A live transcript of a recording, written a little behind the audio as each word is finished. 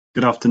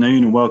Good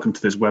afternoon and welcome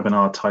to this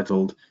webinar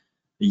titled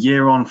A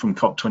Year On from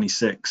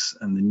COP26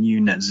 and the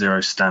New Net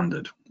Zero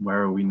Standard.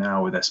 Where are we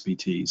now with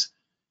SBTs?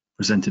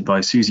 Presented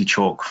by Susie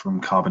Chalk from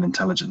Carbon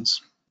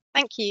Intelligence.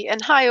 Thank you,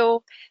 and hi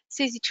all,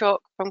 Susie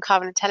Chalk from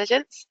Carbon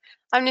Intelligence.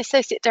 I'm an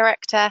Associate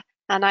Director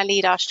and I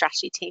lead our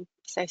strategy team,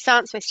 so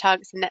Science-Based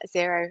Targets and Net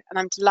Zero, and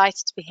I'm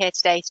delighted to be here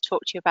today to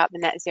talk to you about the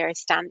Net Zero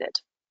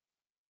Standard.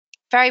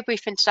 Very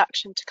brief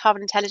introduction to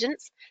Carbon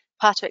Intelligence,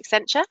 part of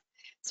Accenture.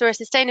 So we're a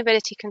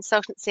sustainability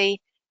consultancy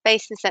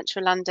based in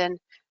central London,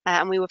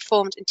 and we were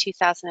formed in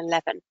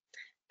 2011,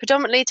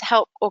 predominantly to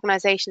help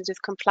organisations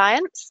with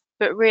compliance,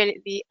 but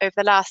really over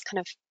the last kind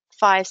of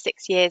 5-6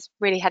 years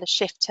really had a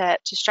shift to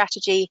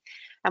strategy,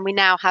 and we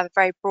now have a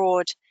very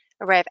broad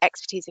array of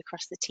expertise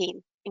across the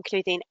team,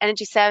 including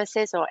energy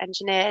services or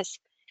engineers,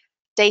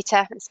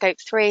 data and scope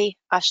 3,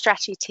 our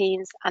strategy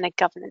teams, and a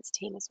governance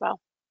team as well.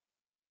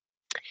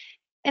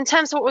 In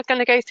terms of what we're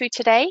going to go through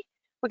today,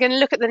 we're going to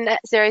look at the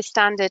Net Zero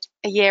Standard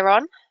a year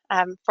on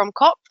from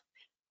COP.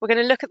 We're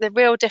going to look at the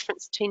real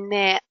difference between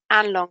near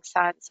and long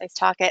science-based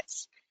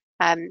targets,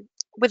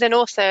 with an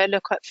also a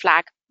look at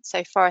FLAG,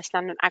 so forest,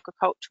 land and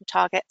agricultural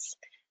targets.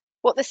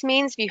 What this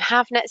means if you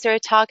have net zero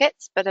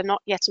targets but are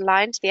not yet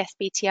aligned to the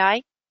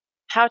SBTI,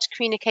 how to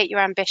communicate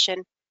your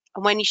ambition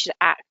and when you should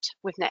act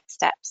with next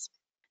steps.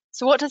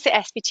 So what does the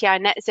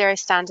SBTI net zero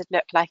standard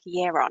look like a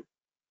year on?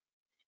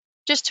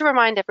 Just to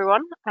remind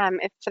everyone,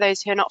 for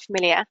those who are not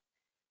familiar,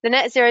 the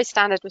net zero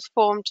standard was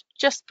formed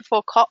just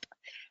before COP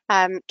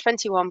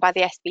 21 by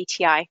the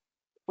SBTI,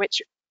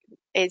 which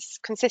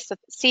consists of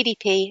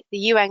CDP, the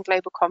UN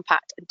Global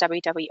Compact, and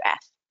WWF.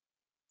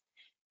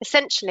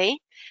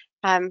 Essentially,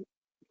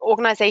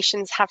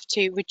 organisations have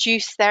to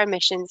reduce their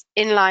emissions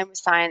in line with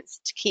science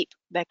to keep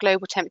their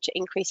global temperature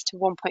increase to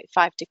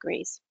 1.5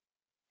 degrees.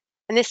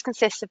 And this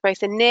consists of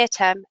both a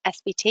near-term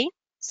SBT,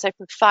 so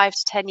from 5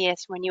 to 10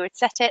 years from when you would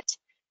set it,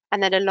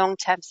 and then a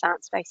long-term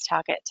science-based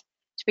target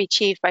to be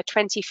achieved by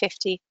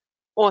 2050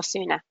 or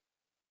sooner.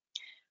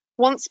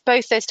 Once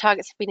both those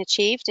targets have been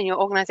achieved and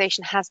your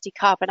organisation has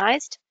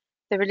decarbonised,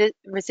 the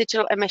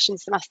residual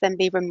emissions must then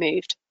be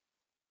removed.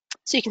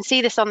 So you can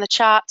see this on the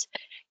chart.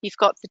 You've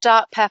got the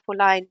dark purple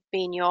line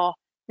being your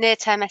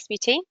near-term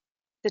SBT,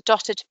 the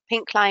dotted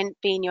pink line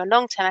being your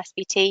long-term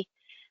SBT,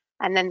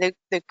 and then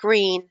the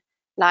green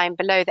line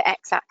below the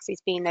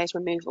x-axis being those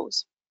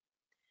removals.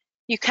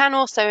 You can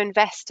also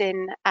invest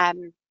in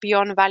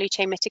beyond value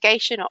chain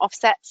mitigation or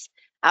offsets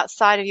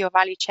outside of your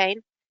value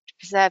chain to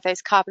preserve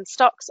those carbon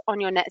stocks on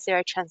your net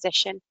zero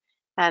transition.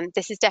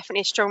 This is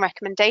definitely a strong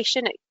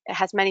recommendation. It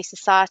has many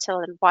societal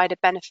and wider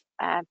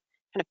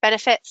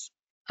benefits.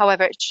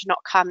 However, it should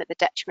not come at the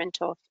detriment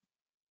of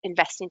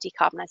investing in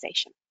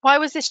decarbonisation. Why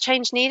was this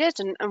change needed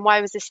and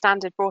why was this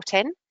standard brought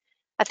in?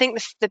 I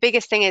think the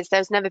biggest thing is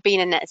there's never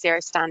been a net zero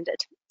standard.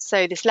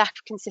 So this lack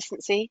of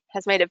consistency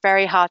has made it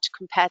very hard to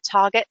compare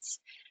targets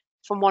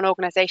from one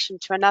organisation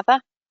to another.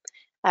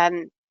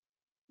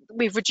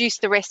 We've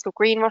reduced the risk of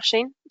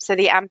greenwashing. So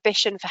the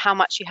ambition for how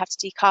much you have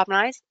to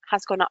decarbonise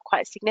has gone up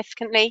quite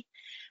significantly.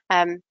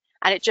 And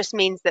it just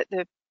means that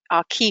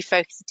our key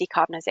focus is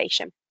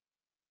decarbonisation.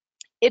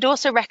 It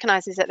also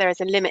recognises that there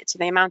is a limit to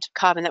the amount of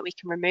carbon that we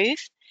can remove.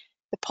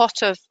 The pot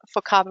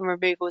for carbon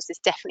removals is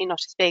definitely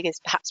not as big as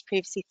perhaps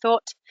previously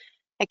thought.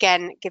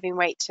 Again, giving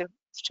weight to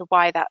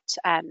why that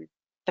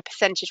the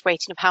percentage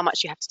weighting of how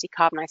much you have to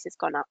decarbonise has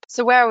gone up.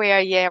 So where are we a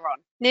year on?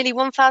 Nearly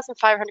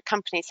 1,500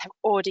 companies have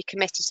already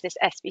committed to this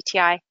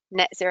SBTI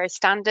net zero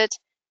standard,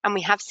 and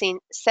we have seen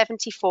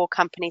 74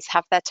 companies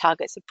have their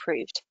targets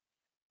approved,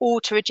 all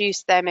to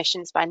reduce their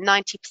emissions by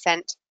 90%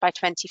 by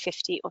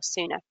 2050 or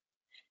sooner.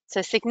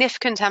 So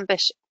significant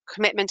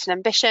commitment and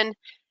ambition,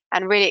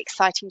 and really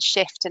exciting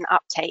shift and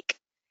uptake.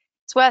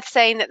 It's worth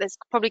saying that there's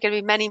probably going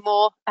to be many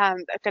more that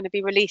are going to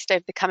be released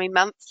over the coming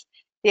months.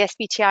 The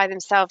SBTI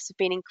themselves have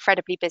been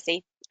incredibly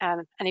busy.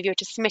 And if you were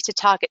to submit a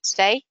target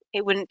today,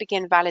 it wouldn't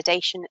begin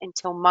validation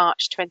until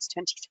March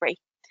 2023.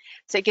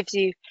 So it gives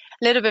you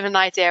a little bit of an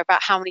idea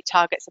about how many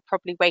targets are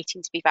probably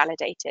waiting to be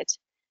validated.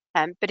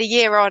 But a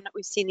year on,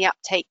 we've seen the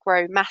uptake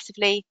grow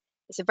massively.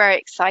 It's a very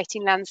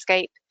exciting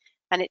landscape.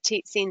 And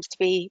it seems to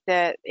be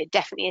it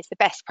definitely is the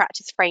best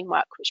practice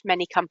framework, which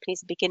many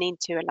companies are beginning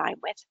to align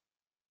with.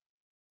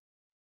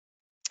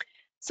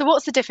 So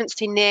what's the difference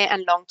between near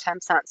and long-term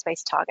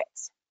science-based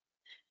targets?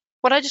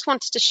 What I just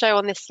wanted to show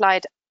on this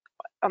slide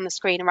on the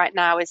screen right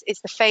now is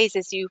the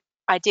phases you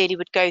ideally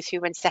would go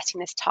through when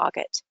setting this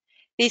target.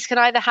 These can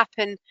either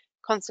happen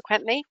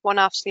consequently, one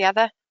after the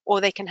other, or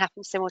they can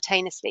happen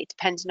simultaneously,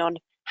 depending on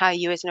how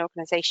you as an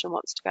organisation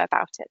wants to go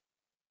about it.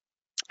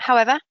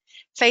 However,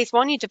 phase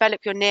 1, you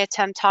develop your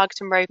near-term target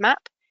and roadmap,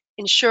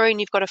 ensuring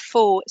you've got a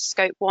full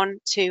scope 1,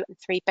 2 and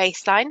 3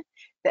 baseline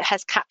that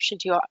has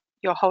captured your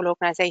whole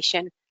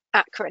organisation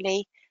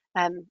accurately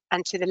and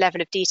to the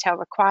level of detail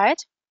required.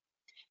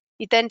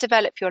 You then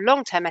develop your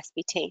long-term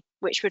SBT,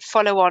 which would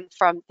follow on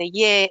from the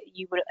year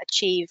you will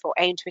achieve or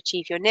aim to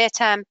achieve your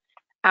near-term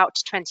out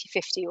to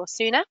 2050 or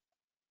sooner.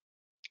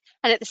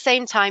 And at the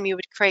same time, you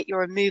would create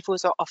your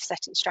removals or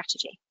offsetting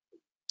strategy.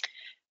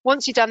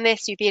 Once you've done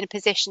this, you'd be in a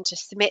position to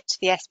submit to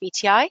the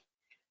SBTI.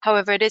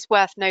 However, it is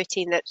worth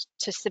noting that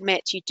to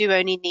submit, you do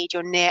only need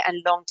your near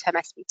and long-term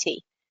SBT.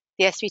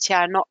 The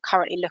SBTI are not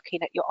currently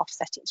looking at your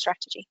offsetting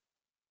strategy.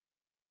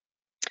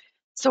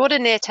 So what are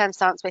near-term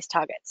science-based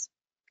targets?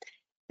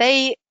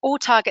 All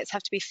targets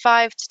have to be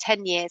 5 to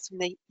 10 years from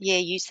the year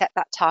you set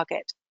that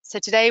target. So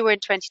today we're in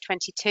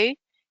 2022. If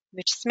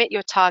you submit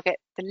your target,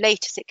 the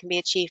latest it can be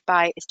achieved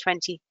by is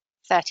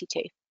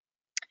 2032.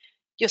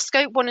 Your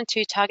scope 1 and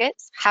 2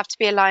 targets have to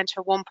be aligned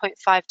to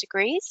 1.5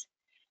 degrees,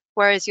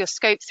 whereas your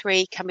scope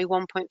 3 can be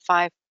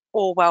 1.5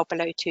 or well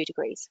below 2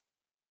 degrees.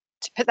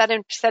 To put that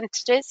in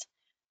percentages,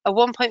 a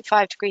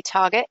 1.5 degree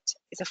target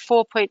is a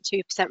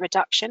 4.2%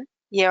 reduction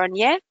year on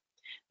year,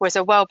 whereas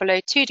a well below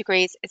 2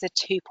 degrees is a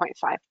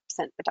 2.5%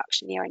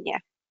 reduction year on year.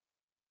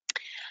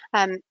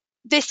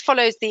 This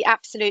follows the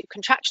absolute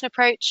contraction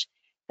approach.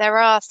 There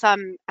are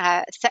some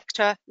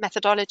sector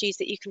methodologies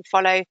that you can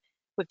follow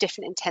with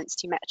different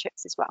intensity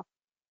metrics as well.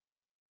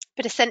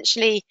 But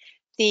essentially,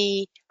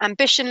 the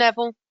ambition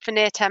level for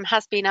near term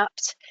has been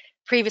upped.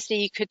 Previously,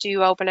 you could do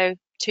well below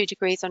 2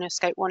 degrees on your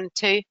scope 1 and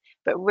 2,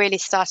 but really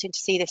starting to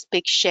see this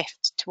big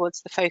shift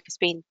towards the focus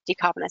being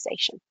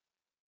decarbonisation.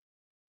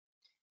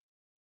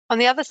 On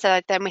the other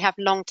side, then we have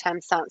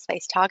long-term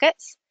science-based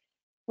targets,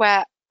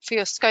 where for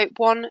your scope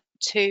 1,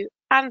 2,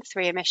 and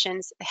 3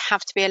 emissions, they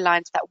have to be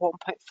aligned to that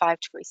 1.5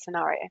 degree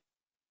scenario.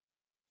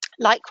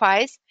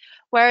 Likewise,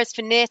 whereas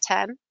for near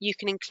term, you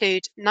can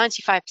include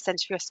 95%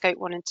 of your scope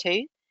 1 and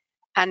 2,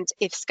 and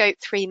if scope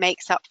 3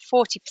 makes up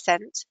 40%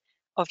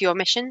 of your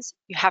emissions,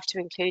 you have to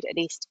include at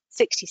least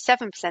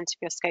 67% of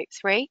your scope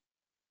 3.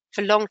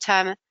 For long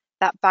term,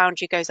 that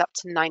boundary goes up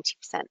to 90%.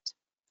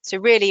 So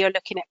really, you're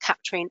looking at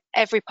capturing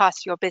every part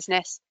of your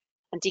business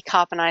and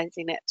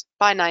decarbonising it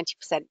by 90%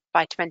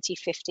 by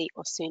 2050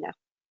 or sooner.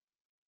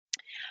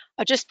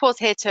 I'll just pause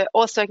here to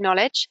also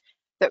acknowledge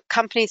that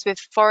companies with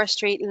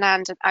forestry,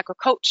 land and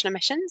agricultural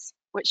emissions,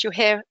 which you'll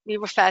hear me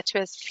refer to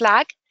as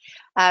FLAG,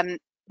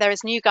 there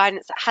is new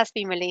guidance that has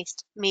been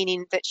released,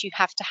 meaning that you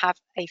have to have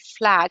a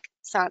FLAG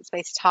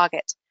science-based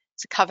target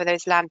to cover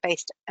those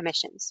land-based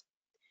emissions.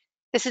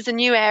 This is a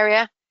new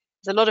area.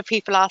 There's a lot of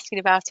people asking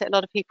about it, a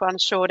lot of people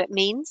unsure what it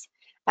means,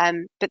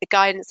 but the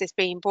guidance is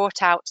being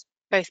brought out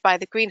both by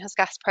the Greenhouse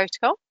Gas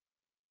Protocol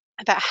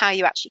about how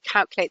you actually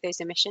calculate those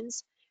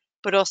emissions,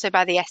 but also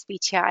by the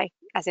SBTI,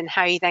 as in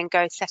how you then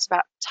go set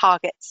about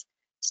targets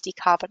to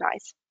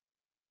decarbonise.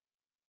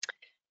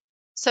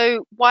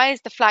 So why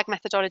is the FLAG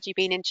methodology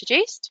being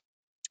introduced?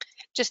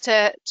 Just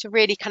to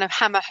really kind of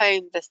hammer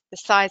home the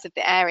size of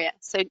the area.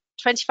 So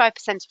 25%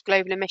 of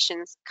global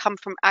emissions come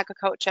from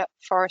agriculture,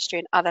 forestry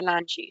and other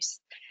land use.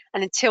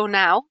 And until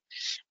now,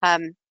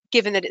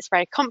 given that it's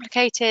very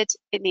complicated,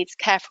 it needs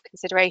careful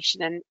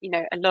consideration and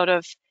a lot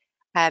of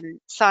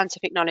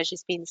scientific knowledge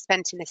has been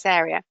spent in this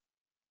area.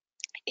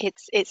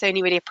 It's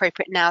only really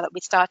appropriate now that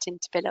we're starting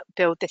to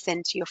build this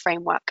into your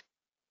framework.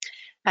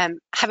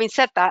 Having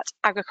said that,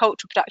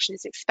 agricultural production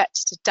is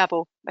expected to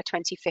double by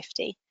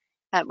 2050.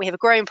 We have a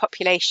growing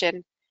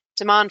population,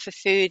 demand for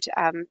food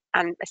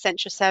and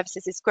essential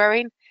services is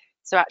growing,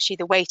 so actually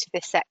the weight of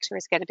this sector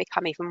is going to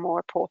become even more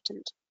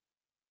important.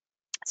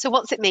 So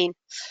what's it mean?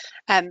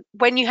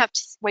 When you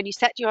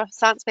set your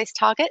science-based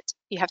target,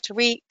 you have to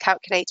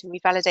recalculate and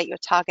revalidate your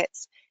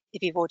targets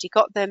if you've already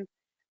got them,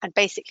 and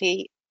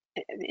basically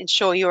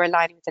ensure you're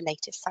aligning with the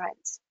latest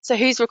science. So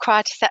who's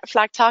required to set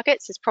FLAG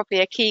targets is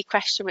probably a key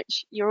question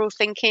which you're all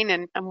thinking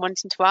and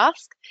wanting to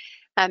ask.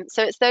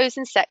 So it's those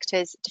in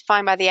sectors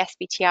defined by the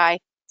SBTI,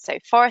 so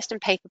forest and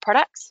paper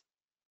products,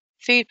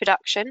 food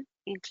production,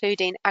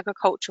 including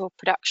agricultural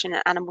production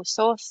and animal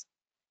source,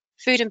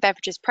 food and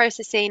beverages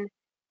processing,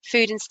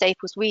 food and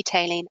staples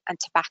retailing, and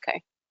tobacco.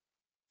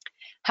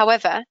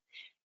 However,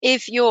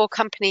 if your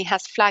company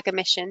has FLAG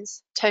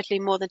emissions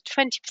totaling more than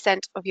 20%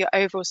 of your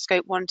overall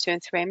scope 1, 2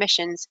 and 3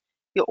 emissions,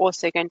 you're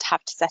also going to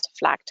have to set a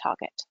FLAG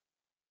target.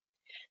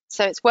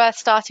 So it's worth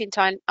starting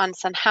to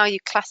understand how you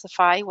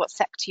classify what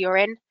sector you're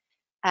in,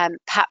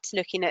 perhaps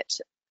looking at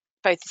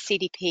both the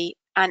CDP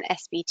and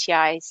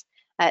SBTI's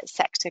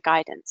sector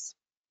guidance.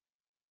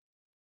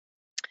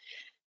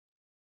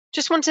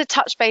 Just wanted to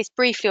touch base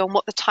briefly on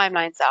what the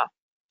timelines are.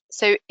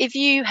 So if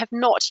you have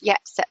not yet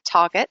set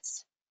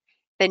targets,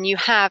 then you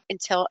have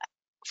until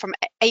from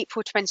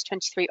April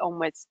 2023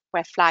 onwards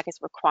where FLAG is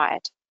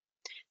required.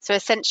 So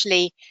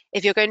essentially,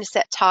 if you're going to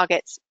set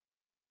targets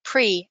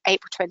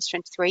pre-April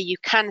 2023, you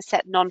can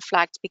set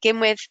non-FLAG to begin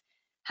with.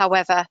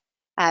 However,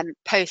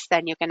 post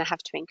then you're going to have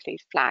to include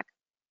FLAG.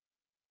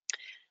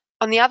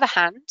 On the other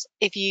hand,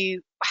 if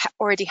you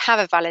already have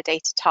a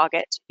validated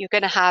target, you're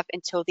going to have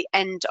until the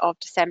end of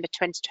December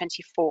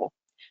 2024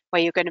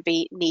 where you're going to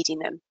be needing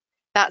them.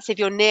 That's if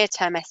your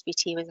near-term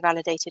SBT was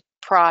validated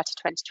prior to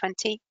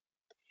 2020.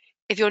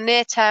 If your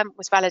near-term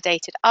was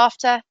validated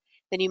after,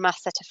 then you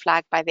must set a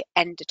FLAG by the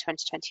end of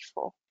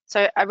 2024.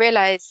 So I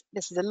realise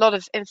this is a lot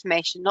of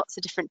information, lots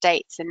of different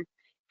dates, and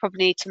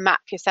probably need to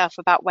map yourself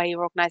about where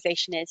your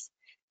organisation is.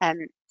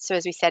 So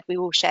as we said, we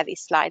will share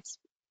these slides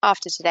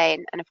after today,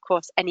 and of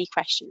course, any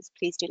questions,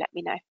 please do let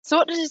me know. So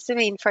what does this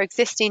mean for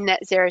existing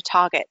net zero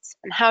targets,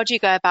 and how do you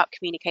go about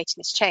communicating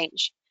this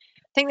change?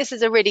 I think this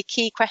is a really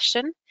key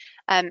question,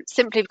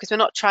 simply because we're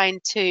not trying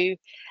to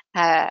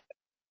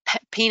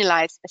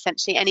penalise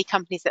essentially any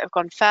companies that have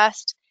gone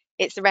first.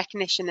 It's the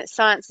recognition that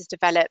science has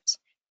developed,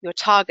 your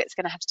target's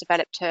going to have to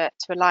develop to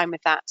align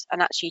with that,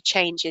 and actually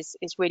change is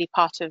really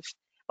part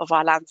of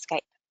our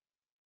landscape.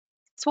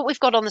 So what we've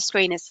got on the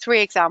screen is 3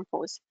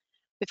 examples.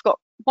 We've got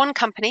one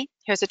company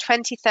who has a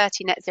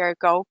 2030 net zero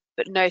goal,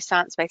 but no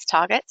science-based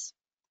targets.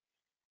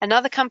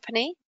 Another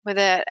company with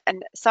a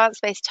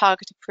science-based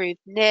target approved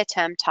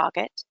near-term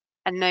target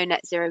and no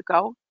net zero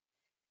goal.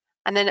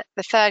 And then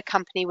the third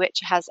company which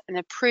has an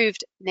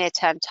approved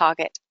near-term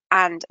target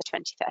and a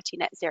 2030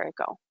 net zero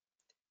goal.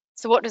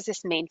 So what does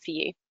this mean for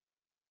you?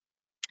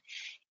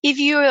 If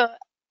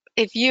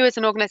you as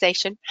an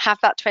organisation have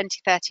that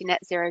 2030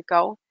 net zero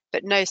goal,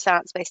 but no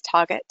science-based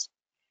target,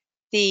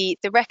 the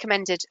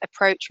recommended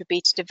approach would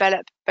be to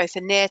develop both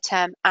a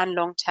near-term and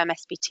long-term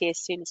SBT as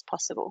soon as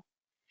possible.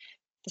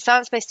 The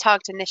Science Based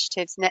Target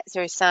Initiative's net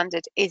zero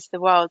standard is the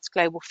world's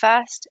global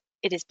first,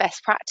 it is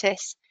best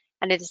practice,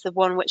 and it is the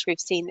one which we've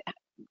seen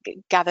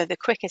gather the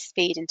quickest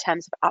speed in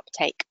terms of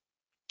uptake.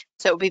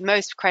 So it will be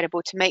most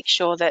credible to make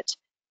sure that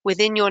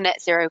within your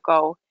net zero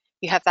goal,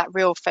 you have that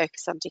real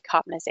focus on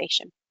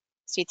decarbonisation.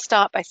 So you'd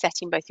start by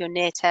setting both your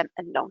near-term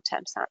and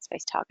long-term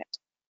science-based target.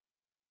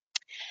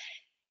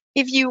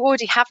 If you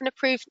already have an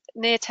approved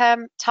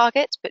near-term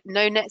target but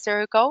no net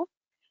zero goal,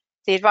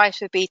 the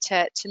advice would be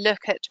to look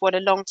at what a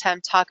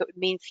long-term target would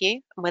mean for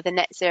you and whether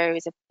net zero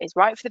is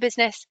right for the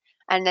business,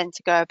 and then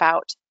to go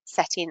about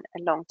setting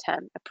a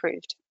long-term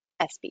approved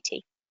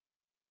SBT.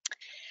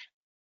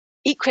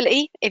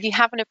 Equally, if you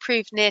have an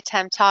approved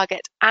near-term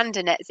target and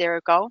a net zero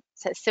goal,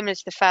 so it's similar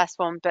to the first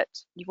one, but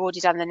you've already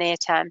done the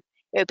near-term,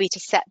 it would be to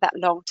set that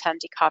long-term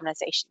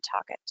decarbonisation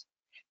target.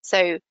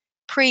 So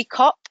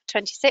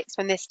pre-COP26,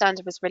 when this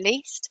standard was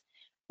released,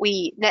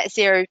 net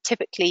zero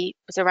typically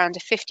was around a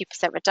 50%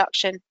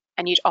 reduction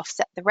and you'd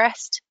offset the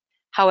rest.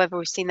 However,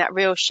 we've seen that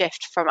real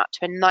shift from up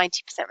to a 90%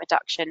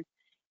 reduction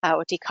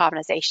or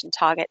decarbonisation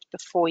target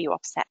before you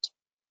offset.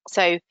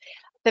 So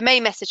the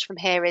main message from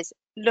here is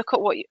look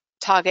at what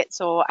targets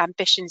or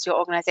ambitions your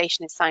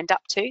organisation is signed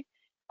up to,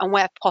 and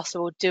where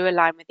possible, do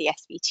align with the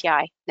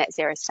SBTi net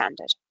zero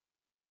standard.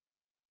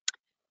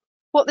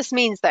 What this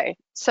means though,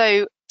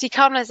 so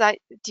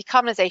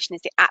decarbonisation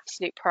is the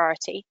absolute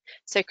priority,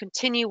 so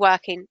continue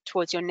working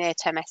towards your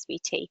near-term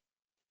SBT.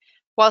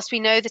 Whilst we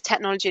know the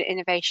technology and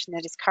innovation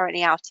that is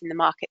currently out in the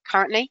market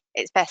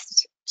it's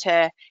best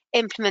to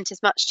implement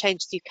as much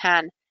change as you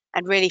can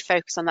and really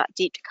focus on that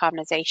deep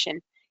decarbonisation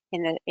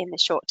in the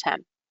short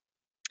term.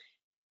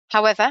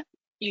 However,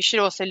 you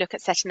should also look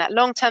at setting that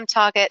long-term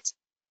target.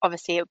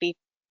 Obviously, it will be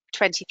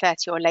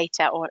 2030 or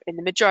later, or in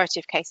the majority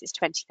of cases,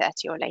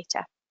 2030 or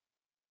later.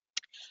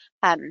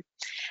 And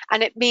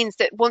it means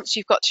that once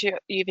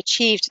you've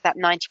achieved that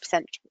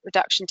 90%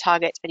 reduction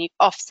target and you've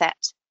offset,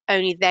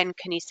 only then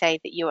can you say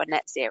that you are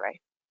net zero.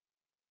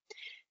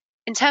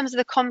 In terms of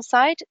the comms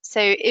side,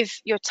 so if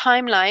your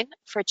timeline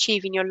for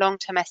achieving your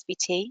long-term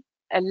SBT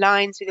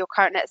aligns with your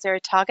current net zero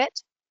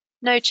target,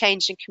 no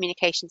change in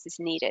communications is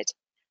needed.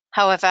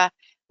 However,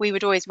 we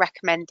would always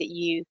recommend that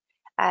you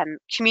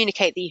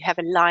communicate that you have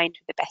aligned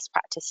with the best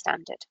practice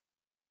standard.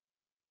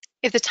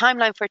 If the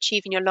timeline for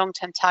achieving your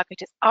long-term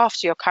target is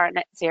after your current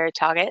net zero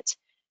target,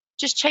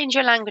 just change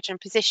your language and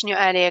position your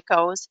earlier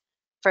goals,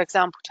 for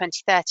example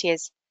 2030,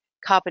 as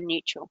carbon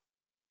neutral.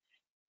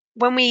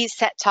 When we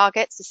set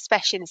targets,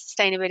 especially in the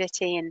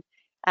sustainability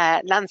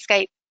and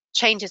landscape,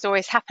 change is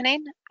always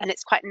happening, and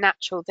it's quite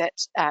natural that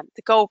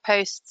the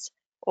goalposts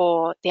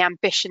or the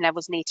ambition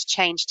levels need to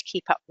change to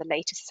keep up with the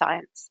latest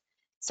science.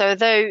 So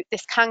although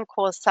this can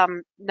cause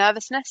some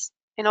nervousness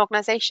in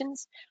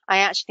organisations, I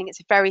actually think it's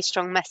a very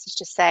strong message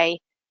to say,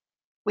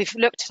 we've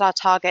looked at our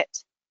target,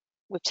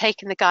 we've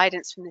taken the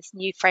guidance from this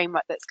new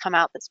framework that's come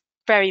out that's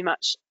very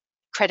much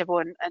credible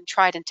and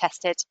tried and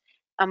tested,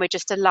 and we're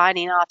just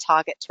aligning our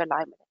target to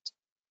align with it.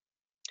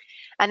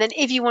 And then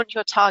if you want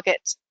your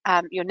target,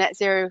 your net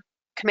zero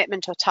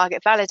commitment or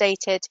target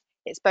validated,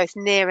 it's both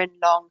near and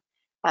long,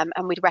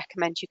 and we'd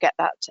recommend you get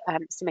that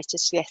submitted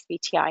to the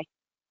SBTi.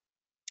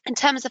 In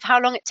terms of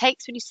how long it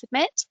takes when you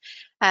submit,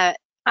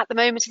 at the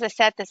moment, as I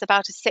said, there's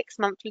about a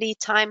 6-month lead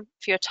time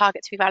for your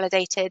target to be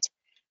validated,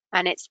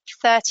 and it's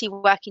 30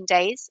 working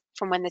days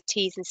from when the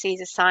T's and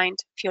C's are signed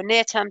for your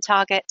near-term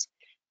target,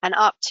 and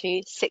up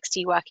to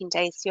 60 working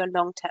days for your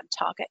long-term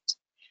target.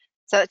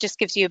 So that just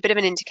gives you a bit of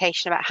an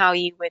indication about how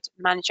you would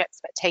manage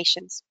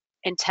expectations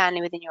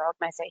internally within your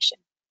organisation.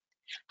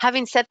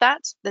 Having said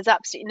that, there's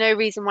absolutely no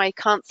reason why you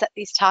can't set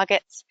these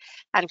targets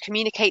and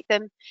communicate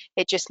them.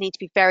 It just needs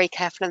to be very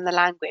careful in the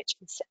language.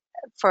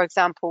 For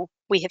example,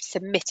 we have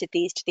submitted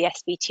these to the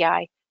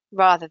SBTi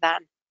rather than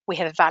we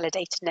have a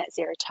validated net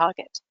zero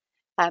target,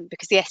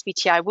 because the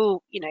SBTi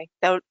will,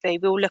 they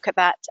will look at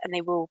that and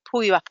they will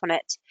pull you up on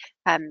it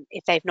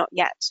if they've not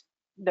yet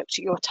looked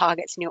at your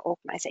targets in your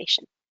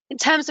organisation. In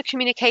terms of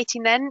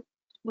communicating then,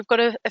 we've got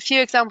a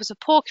few examples of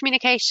poor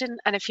communication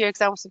and a few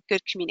examples of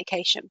good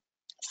communication.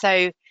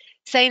 So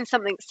saying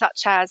something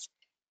such as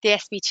the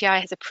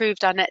SBTi has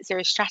approved our net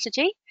zero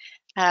strategy,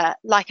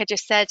 like I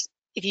just said,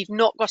 if you've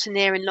not got a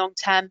near and long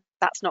term,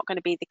 that's not going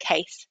to be the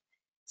case.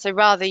 So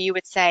rather you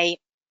would say,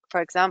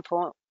 for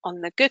example,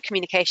 on the good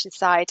communication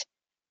side,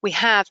 we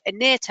have a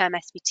near-term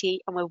SBT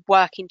and we're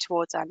working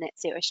towards our net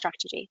zero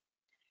strategy.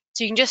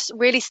 So you can just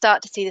really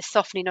start to see the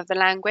softening of the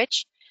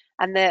language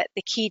and the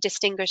key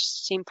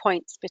distinguishing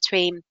points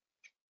between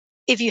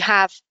if you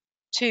have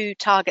two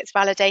targets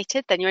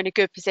validated, then you're in a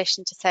good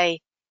position to say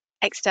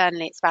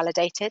externally it's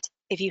validated.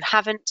 If you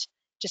haven't,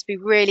 just be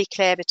really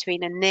clear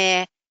between a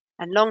near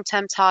and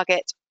long-term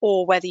target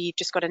or whether you've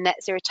just got a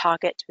net zero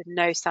target with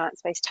no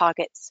science-based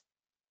targets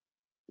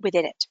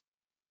within it.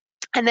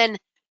 And then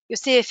you'll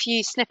see a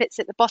few snippets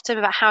at the bottom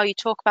about how you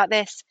talk about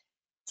this.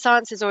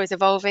 Science is always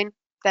evolving,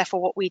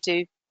 therefore what we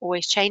do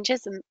always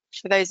changes. And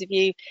for those of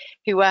you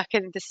who work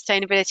in the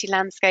sustainability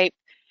landscape,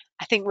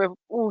 I think we're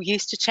all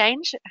used to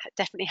change. It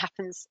definitely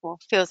happens or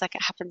feels like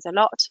it happens a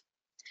lot.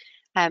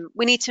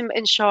 We need to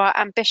ensure our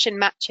ambition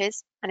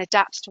matches and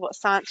adapts to what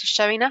science is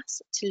showing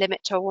us to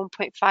limit to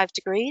 1.5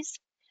 degrees.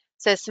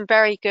 So there's some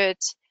very good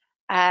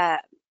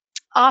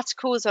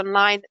articles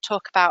online that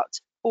talk about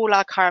all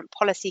our current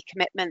policy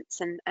commitments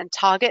and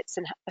targets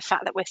and the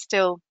fact that we're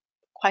still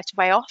quite a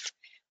way off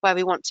where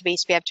we want to be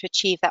able to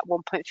achieve that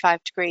 1.5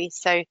 degrees.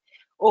 So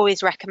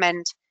always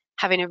recommend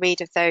having a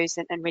read of those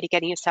and really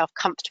getting yourself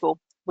comfortable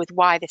with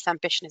why this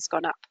ambition has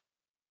gone up.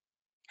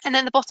 And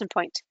then the bottom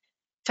point,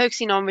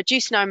 focusing on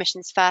reducing our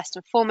emissions first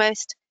and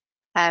foremost,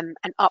 and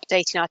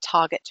updating our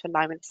target to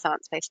align with the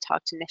Science Based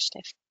Targets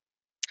initiative.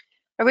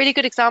 A really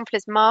good example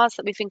is Mars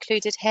that we've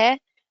included here.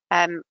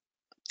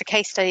 The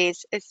case study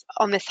is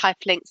on this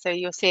hyperlink, so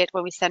you'll see it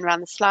when we send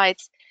around the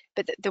slides,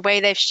 but the way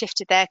they've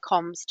shifted their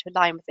comms to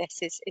align with this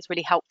is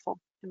really helpful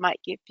and might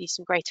give you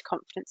some greater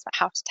confidence about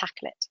how to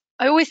tackle it.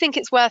 I always think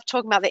it's worth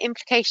talking about the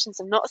implications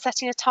of not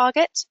setting a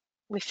target.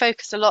 We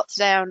focused a lot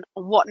today on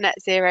what net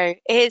zero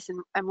is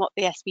and what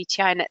the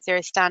SBTi net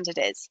zero standard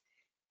is.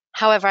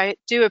 However, I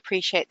do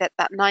appreciate that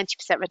 90%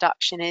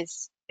 reduction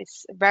is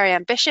very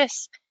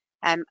ambitious,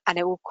 and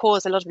it will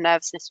cause a lot of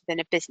nervousness within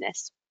a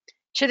business,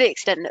 to the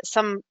extent that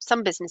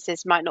some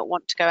businesses might not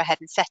want to go ahead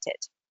and set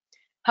it.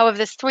 However,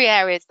 there's three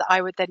areas that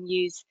I would then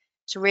use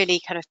to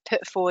really kind of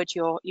put forward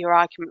your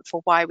argument for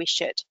why we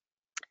should.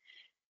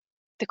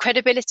 The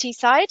credibility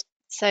side.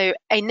 So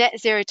a net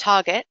zero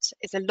target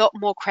is a lot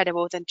more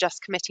credible than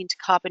just committing to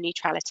carbon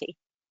neutrality.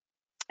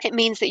 It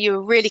means that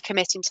you're really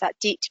committing to that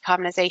deep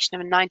decarbonisation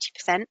of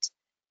 90%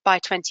 by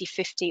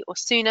 2050 or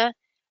sooner,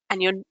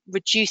 and you're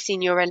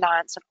reducing your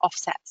reliance on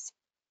offsets.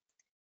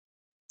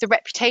 The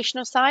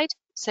reputational side,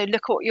 so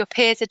look at what your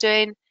peers are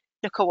doing,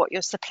 look at what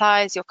your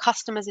suppliers, your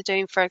customers are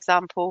doing, for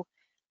example,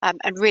 and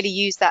really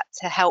use that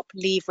to help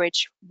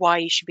leverage why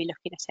you should be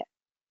looking at it.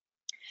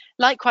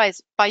 Likewise,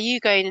 by you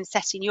going and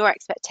setting your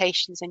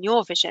expectations and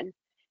your vision,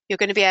 you're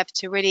going to be able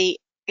to really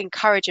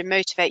encourage and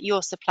motivate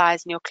your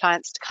suppliers and your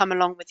clients to come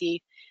along with you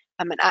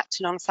and act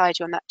alongside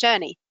you on that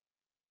journey.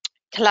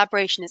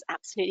 Collaboration is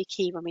absolutely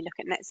key when we look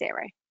at net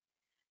zero.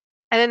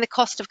 And then the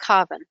cost of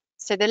carbon.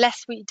 So the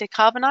less we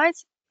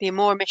decarbonise, the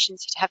more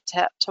emissions you'd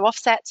have to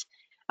offset,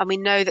 and we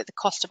know that the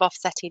cost of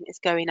offsetting is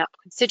going up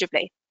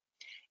considerably.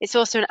 It's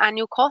also an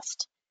annual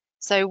cost.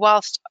 So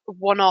whilst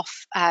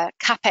one-off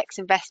capex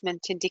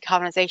investment in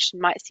decarbonisation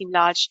might seem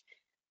large,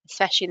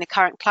 especially in the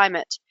current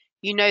climate,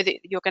 you know that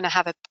you're going to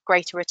have a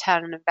greater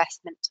return on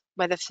investment,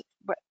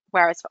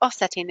 whereas for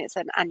offsetting, it's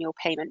an annual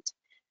payment.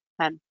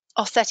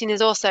 Offsetting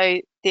is also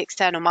the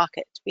external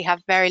market. We have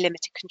very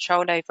limited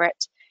control over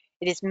it.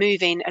 It is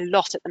moving a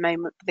lot at the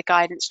moment, with the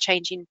guidance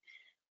changing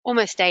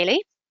almost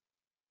daily.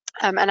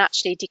 And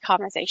actually,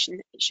 decarbonisation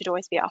should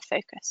always be our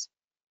focus.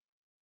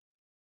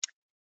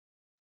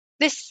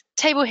 This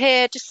table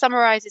here just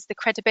summarises the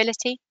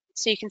credibility.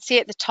 So you can see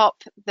at the top,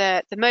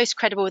 the most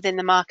credible within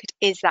the market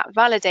is that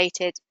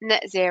validated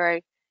net zero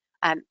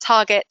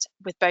target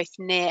with both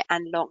near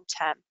and long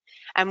term.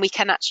 And we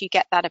can actually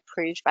get that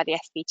approved by the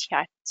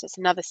SBTi. So it's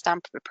another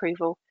stamp of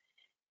approval.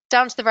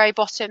 Down to the very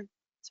bottom,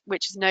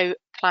 which is no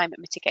climate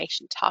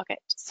mitigation target.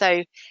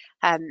 So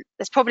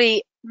there's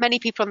probably many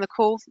people on the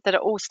call that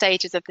are all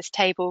stages of this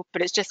table,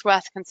 but it's just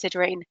worth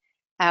considering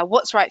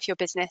what's right for your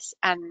business.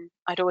 And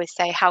I'd always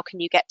say, how can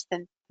you get to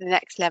the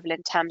next level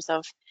in terms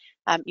of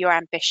your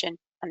ambition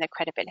and the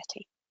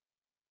credibility?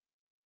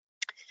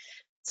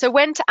 So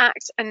when to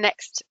act and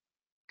next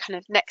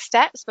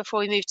steps before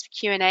we move to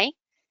the Q&A.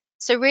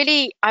 So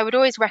really, I would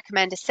always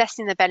recommend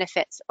assessing the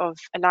benefits of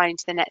aligning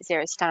to the net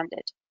zero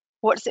standard.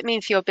 What does it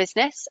mean for your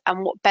business,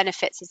 and what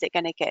benefits is it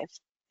going to give?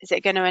 Is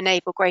it going to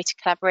enable greater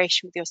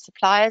collaboration with your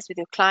suppliers, with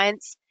your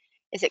clients?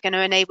 Is it going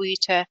to enable you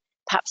to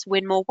perhaps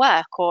win more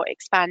work or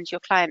expand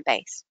your client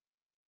base?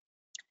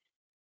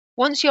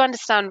 Once you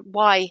understand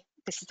why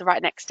this is the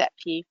right next step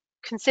for you,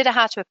 consider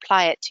how to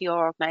apply it to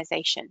your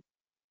organisation.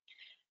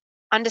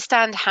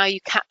 Understand how you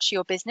capture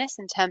your business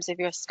in terms of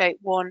your scope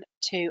 1,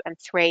 2 and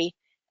 3,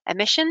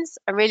 emissions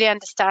and really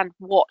understand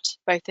what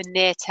both the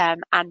near-term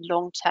and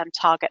long-term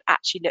target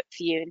actually look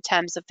for you in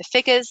terms of the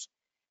figures,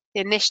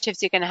 the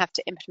initiatives you're going to have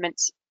to implement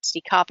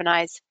to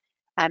decarbonise,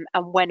 and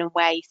when and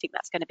where you think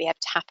that's going to be able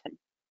to happen.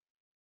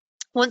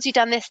 Once you've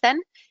done this, then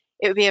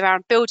it would be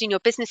around building your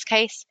business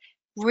case,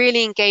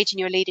 really engaging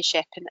your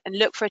leadership and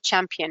look for a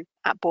champion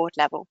at board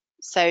level.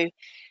 So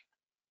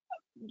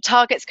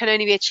targets can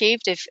only be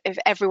achieved if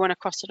everyone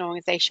across an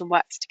organisation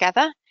works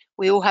together.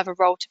 We all have a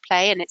role to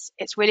play, and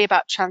it's really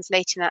about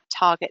translating that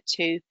target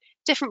to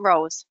different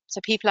roles, so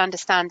people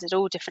understand at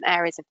all different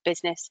areas of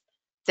business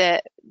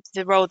the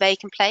role they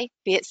can play,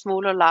 be it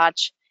small or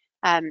large,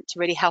 to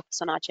really help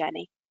us on our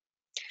journey.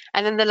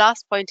 And then the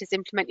last point is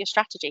implement your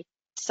strategy.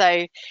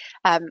 So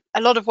a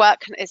lot of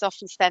work is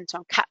often spent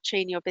on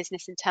capturing your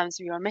business in terms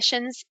of your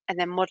emissions and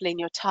then modelling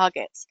your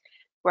targets,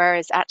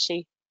 whereas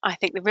actually I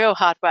think the real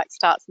hard work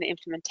starts in the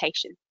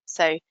implementation.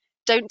 So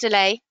don't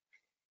delay,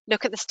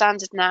 look at the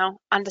standard now,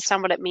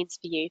 understand what it means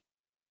for you,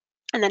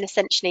 and then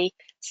essentially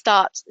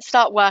start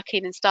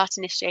working and start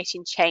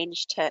initiating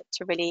change to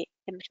really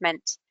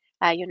implement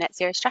your net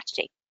zero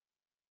strategy.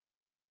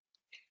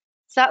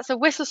 So that's a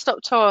whistle-stop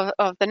tour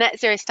of the net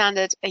zero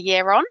standard a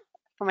year on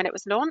from when it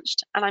was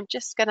launched, and I'm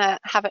just going to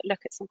have a look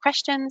at some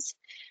questions.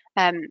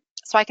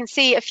 So I can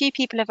see a few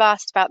people have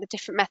asked about the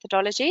different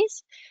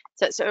methodologies.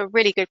 So it's a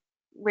really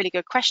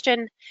good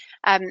question.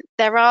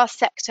 There are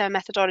sector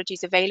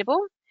methodologies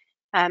available.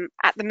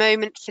 At the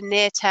moment, for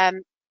near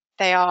term,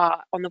 they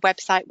are on the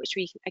website, which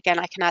I can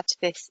add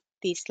to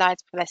these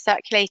slides before they're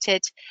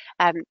circulated.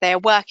 They are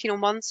working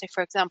on one. So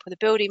for example, the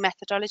building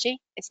methodology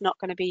is not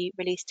going to be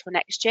released till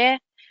next year.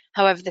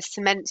 However, the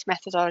cement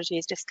methodology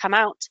has just come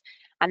out,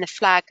 and the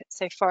FLAG,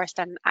 so forest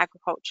and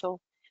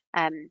agricultural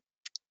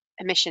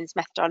emissions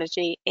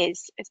methodology,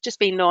 it's just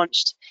been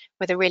launched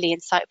with a really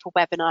insightful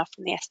webinar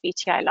from the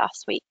SBTi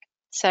last week.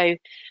 So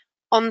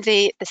on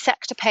the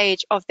sector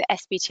page of the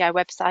SBTi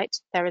website,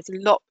 there is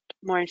a lot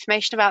more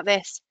information about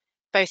this,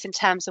 both in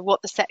terms of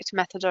what the sector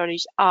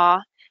methodologies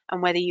are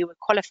and whether you would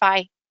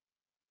qualify.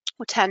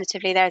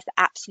 Alternatively, there's the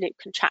absolute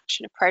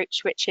contraction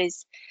approach, which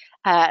is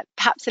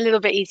perhaps a little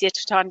bit easier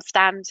to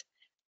understand,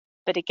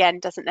 but again,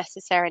 doesn't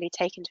necessarily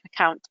take into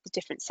account the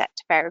different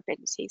sector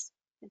variabilities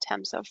in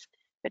terms of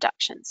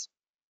reductions.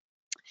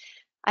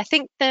 I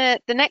think the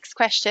next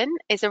question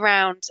is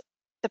around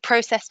the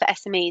process for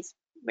SMEs,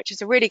 which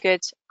is a really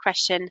good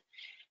question.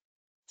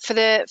 For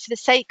the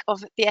sake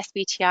of the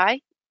SBTi,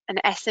 an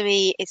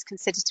SME is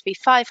considered to be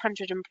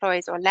 500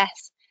 employees or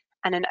less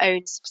and an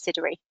owned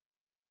subsidiary.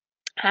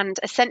 And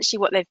essentially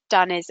what they've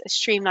done is a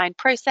streamlined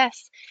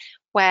process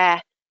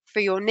where for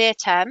your near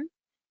term,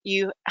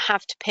 you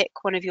have to pick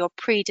one of your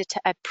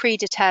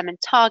predetermined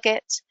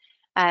target,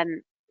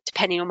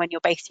 depending on when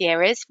your base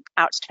year is,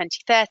 out to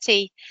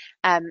 2030,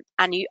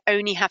 and you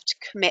only have to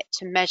commit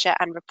to measure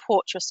and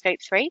report your Scope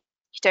 3.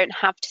 You don't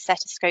have to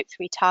set a Scope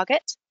 3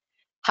 target.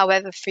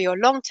 However, for your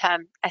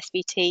long-term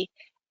SBT,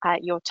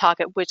 your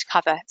target would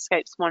cover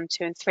Scopes 1,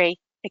 2, and 3,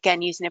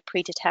 again using a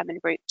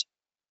predetermined route.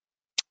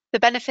 The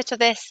benefit of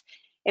this,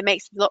 it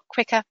makes it a lot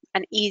quicker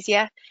and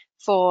easier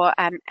for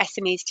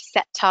SMEs to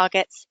set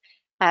targets,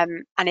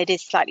 and it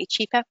is slightly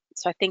cheaper.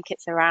 So I think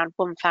it's around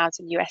 $1,000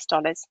 US,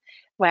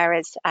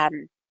 whereas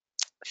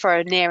for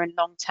a near and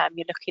long term,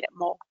 you're looking at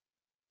more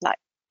like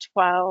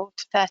 $12,000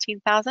 to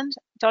 $13,000,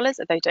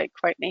 although don't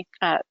quote me.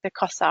 The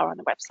costs are on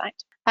the website.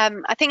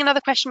 I think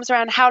another question was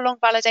around how long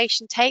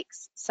validation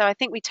takes. So I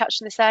think we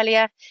touched on this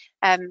earlier.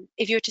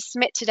 If you were to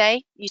submit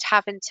today, you'd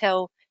have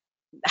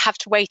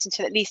to wait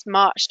until at least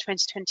March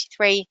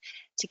 2023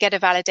 to get a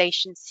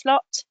validation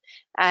slot.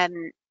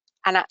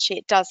 And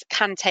actually it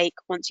can take,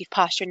 once you've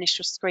passed your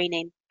initial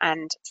screening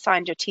and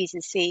signed your T's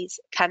and C's,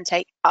 can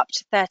take up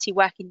to 30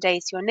 working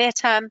days to your near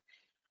term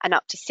and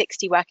up to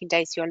 60 working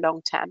days to your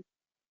long term.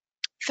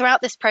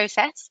 Throughout this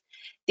process,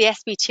 the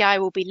SBTi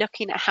will be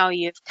looking at how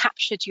you've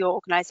captured your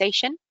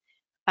organisation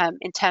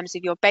in terms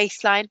of your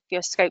baseline for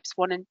your Scopes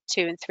 1,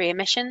 2 and 3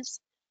 emissions.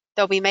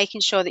 They'll be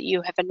making sure that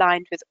you have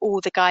aligned with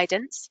all the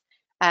guidance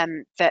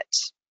that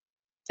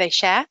they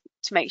share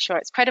to make sure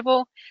it's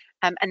credible,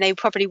 and they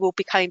probably will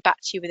be coming back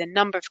to you with a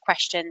number of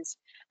questions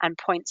and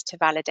points to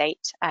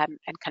validate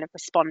and kind of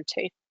respond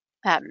to.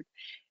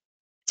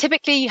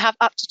 Typically, you have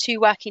up to 2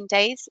 working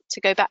days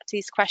to go back to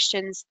these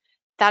questions.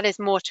 That is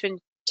more to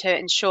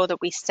ensure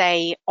that we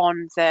stay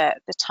on the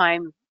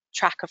time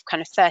track of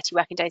kind of 30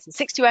 working days and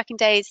 60 working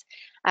days.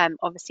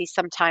 Obviously,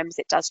 sometimes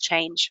it does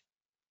change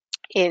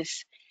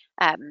if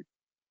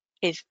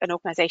an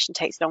organisation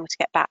takes longer to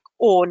get back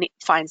or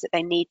finds that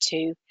they need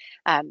to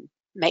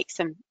make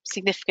some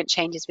significant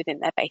changes within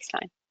their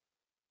baseline.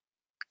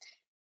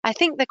 I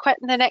think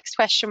the next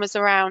question was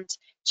around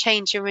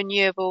change in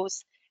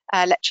renewables,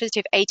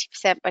 electricity of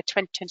 80% by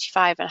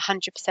 2025 and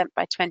 100%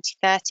 by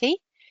 2030.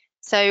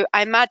 So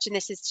I imagine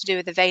this is to do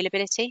with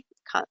availability.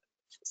 Can't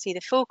see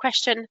the full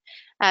question.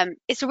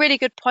 It's a really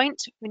good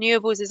point.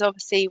 Renewables is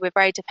obviously, we're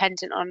very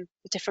dependent on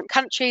the different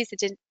countries,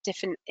 the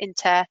different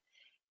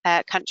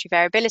inter-country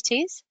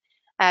variabilities.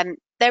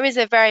 There is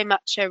very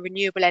much a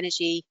renewable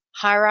energy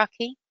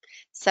hierarchy.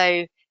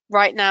 So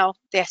right now,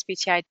 the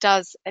SBTI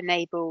does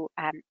enable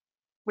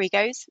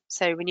REGOs,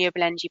 so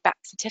renewable energy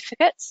backed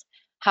certificates.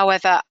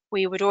 However,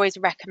 we would always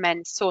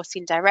recommend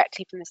sourcing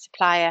directly from the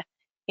supplier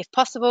if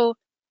possible,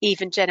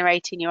 even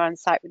generating your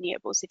on-site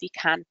renewables if you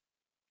can.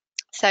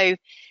 So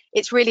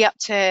it's really up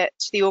to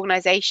the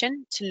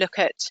organisation to look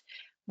at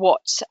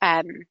what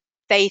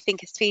they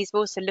think is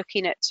feasible. So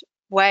looking at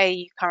where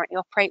you currently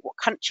operate, what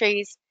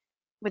countries,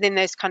 within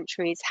those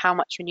countries, how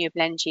much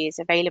renewable energy is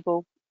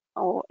available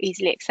or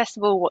easily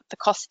accessible, what the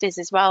cost is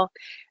as well,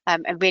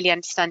 and really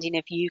understanding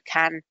if you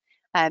can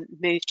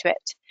move to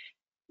it.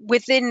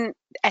 Within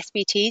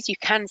SBTs, you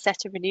can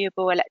set a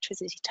renewable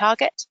electricity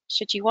target,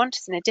 should you want,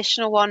 as an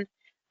additional one.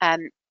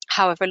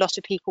 However, a lot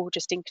of people will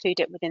just include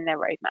it within their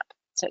roadmap.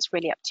 So it's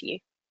really up to you.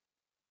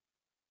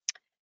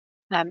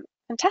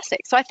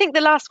 Fantastic. So I think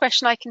the last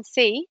question I can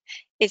see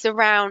is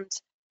around,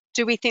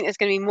 do we think there's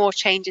going to be more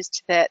changes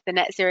to the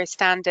net zero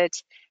standard?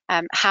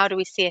 How do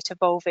we see it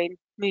evolving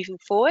moving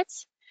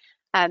forwards?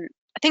 I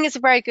think it's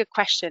a very good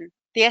question.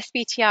 The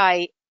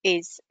SBTI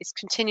is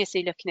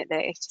continuously looking at the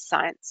latest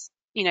science.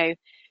 You know,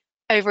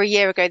 over a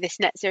year ago, this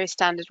net zero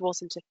standard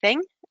wasn't a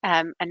thing,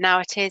 and now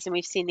it is, and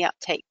we've seen the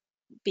uptake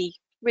be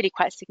really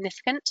quite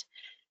significant.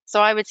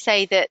 So I would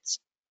say that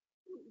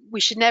we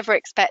should never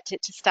expect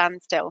it to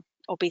stand still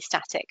or be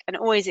static, and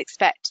always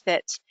expect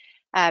that,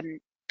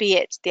 be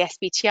it the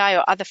SBTI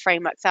or other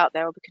frameworks out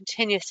there, will be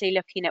continuously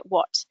looking at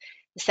what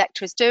the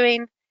sector is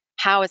doing,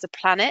 how as a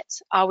planet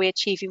are we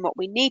achieving what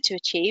we need to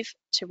achieve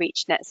to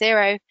reach net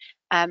zero,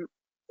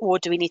 or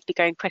do we need to be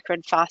going quicker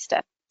and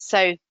faster?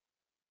 So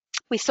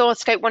we saw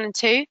scope 1 and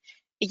 2 a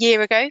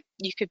year ago.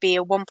 You could be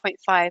a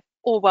 1.5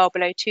 or well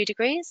below 2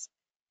 degrees.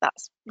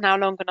 That's now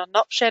longer not an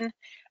option.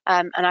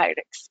 And I would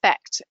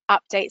expect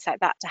updates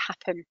like that to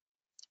happen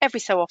every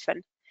so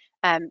often.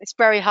 It's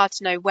very hard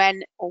to know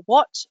when or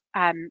what,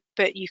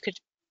 but you could,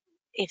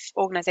 if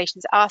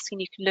organisations are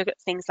asking, you can look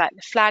at things like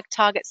the flag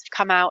targets have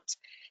come out,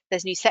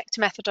 there's new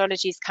sector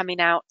methodologies coming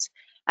out,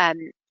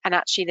 and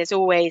actually there's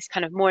always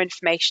kind of more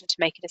information to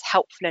make it as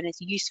helpful and as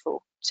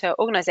useful to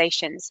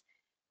organisations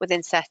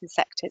within certain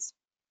sectors.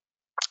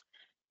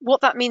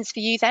 What that means for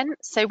you then,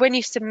 so when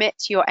you submit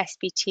your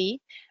SBT,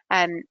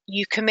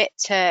 you commit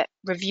to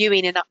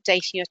reviewing and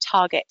updating your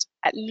target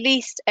at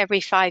least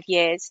every 5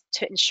 years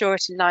to ensure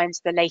it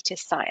aligns with the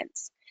latest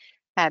science.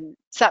 So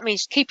that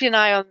means keeping an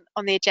eye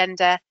on the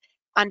agenda,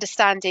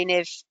 understanding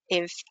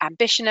if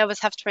ambition levels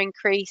have to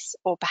increase,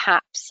 or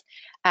perhaps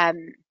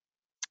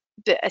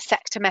a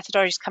sector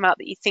methodology has come out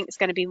that you think is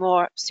going to be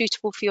more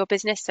suitable for your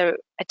business, so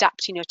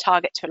adapting your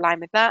target to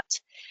align with that,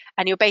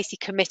 and you're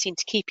basically committing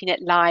to keeping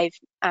it live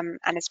and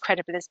as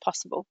credible as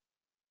possible.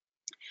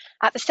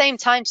 At the same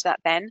time to that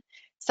then,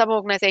 some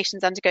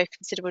organisations undergo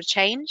considerable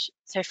change.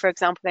 So for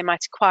example, they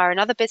might acquire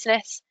another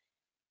business,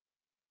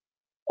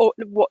 or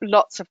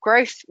lots of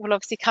growth will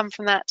obviously come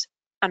from that,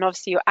 and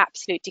obviously your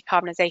absolute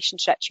decarbonisation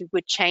strategy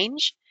would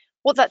change.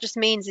 What that just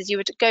means is you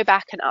would go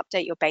back and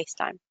update your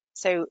baseline.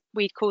 So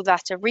we'd call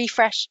that a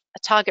refresh, a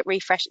target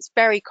refresh. It's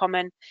very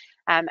common,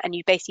 and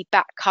you basically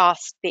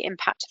backcast the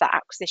impact of that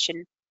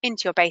acquisition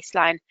into your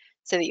baseline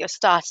so that your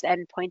start and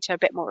end point are a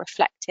bit more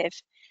reflective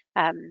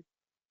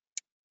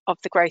of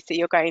the growth that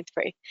you're going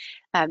through.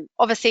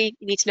 Obviously,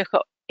 you need to look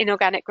at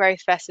inorganic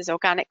growth versus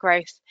organic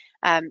growth,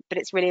 but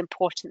it's really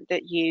important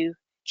that you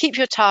keep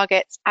your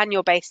targets and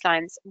your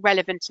baselines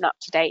relevant and up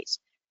to date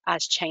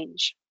as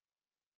change.